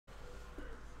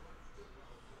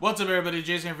What's up, everybody?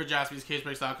 Jason here for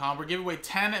JaspysCaseBreaks.com. We're giving away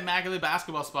 10 Immaculate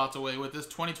Basketball spots away with this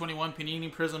 2021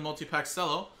 Panini Prizm Multi-Pack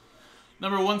Cello,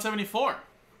 number 174.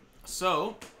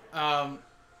 So,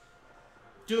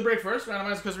 do the break first.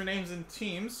 Randomize the customer names and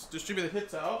teams. Distribute the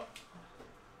hits out.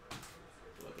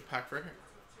 Let the pack right here.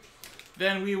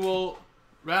 Then we will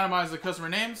randomize the customer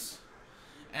names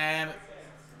and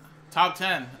top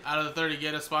 10 out of the 30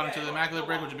 get a spot into the Immaculate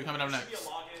Break, which will be coming up next.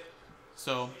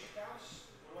 So,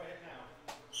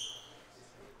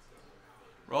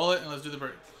 roll it and let's do the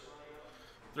break.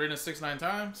 3 and a 6 9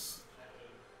 times.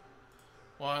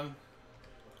 1,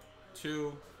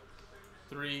 2,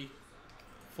 3,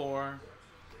 4,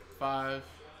 5,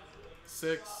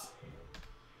 6,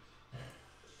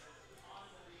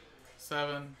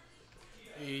 7,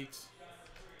 8,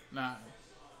 9.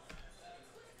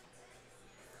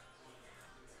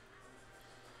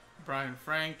 Brian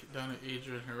Frank down to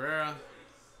Adrian Herrera.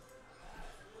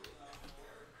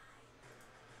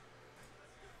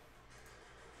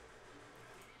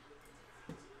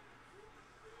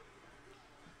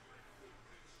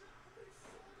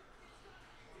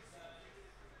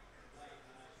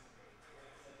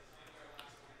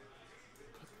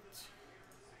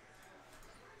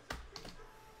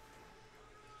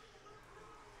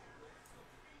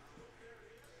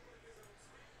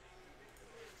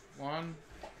 One,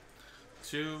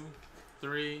 2,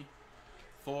 3,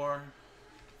 4,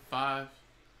 5,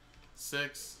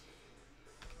 6,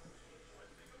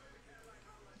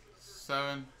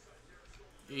 7,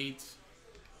 8,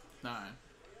 9.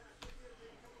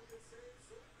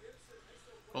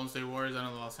 Golden State Warriors and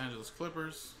the Los Angeles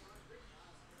Clippers.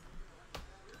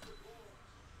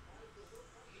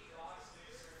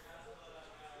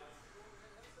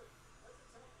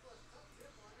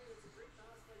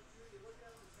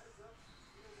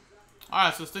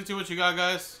 Alright, so stick to what you got,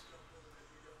 guys.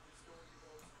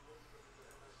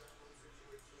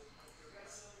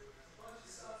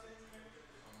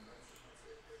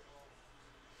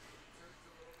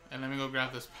 And let me go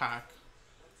grab this pack.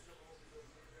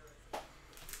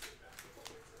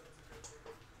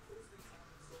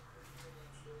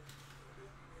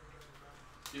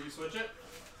 Did we switch it?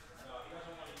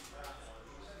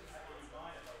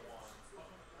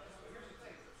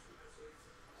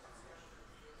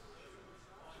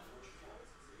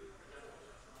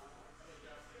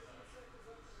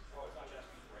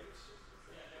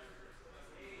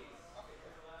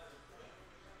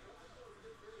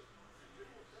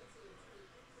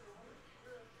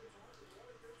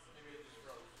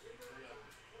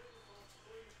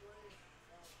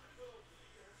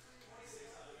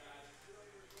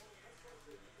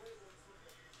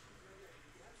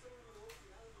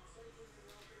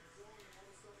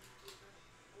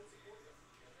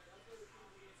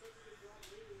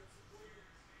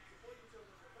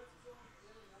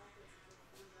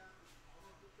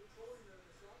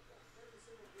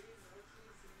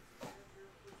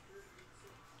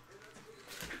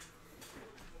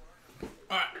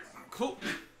 Alright, cool.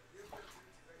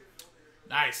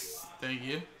 Nice. Thank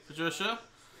you, Patricia.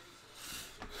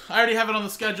 I already have it on the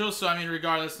schedule, so I mean,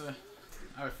 regardless,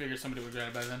 I would figure somebody would grab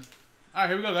it by then. Alright,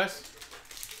 here we go, guys.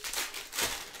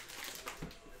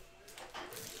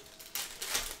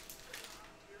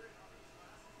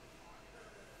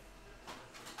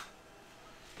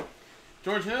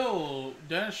 George Hill,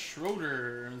 Dennis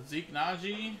Schroeder, Zeke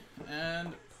Naji,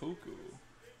 and Poku.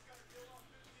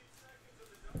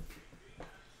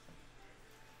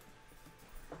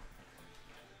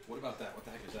 What about that? What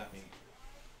the heck does that mean?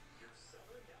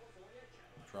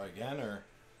 Try again, or?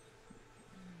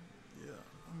 Yeah,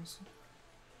 let me see.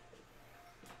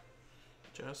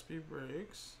 Jaspy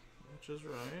breaks, which is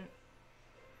right.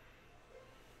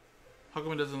 How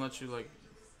come it doesn't let you, like,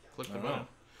 click the button?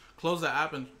 Close the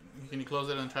app and can you close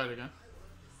it and try it again?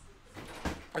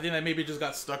 I think that maybe just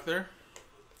got stuck there.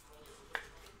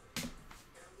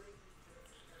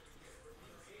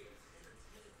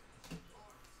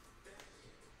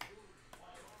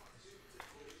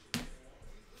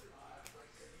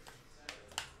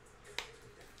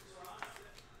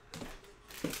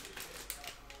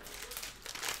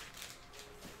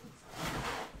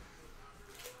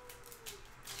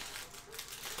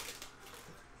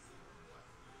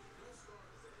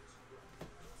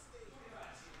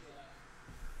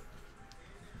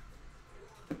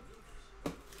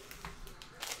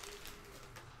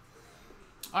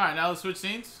 Alright, now let's switch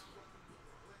scenes.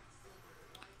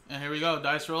 And here we go.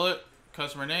 Dice roll it.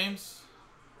 Customer names.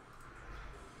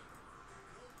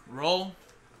 Roll.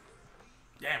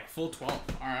 Damn, full 12.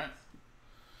 Alright.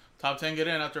 Top 10 get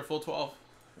in after a full 12.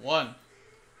 1.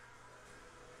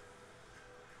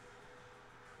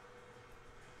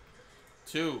 2.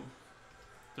 2,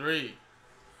 3,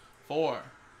 4,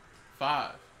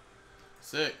 5,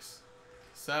 6,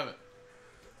 7,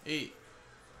 8,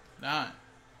 9,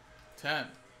 10,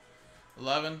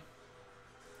 11,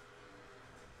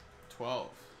 12.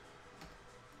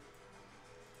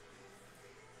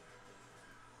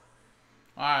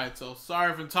 Alright, so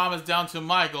sorry from Thomas down to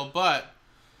Michael, but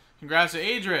congrats to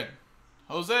Adrian,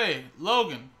 Jose,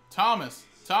 Logan, Thomas,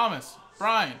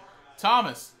 Brian,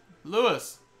 Thomas,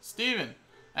 Lewis, Steven,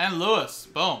 and Lewis.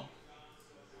 Boom.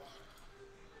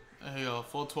 There you go.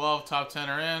 Full 12, top 10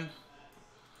 are in.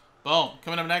 Boom.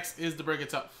 Coming up next is the Break It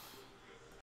Tough.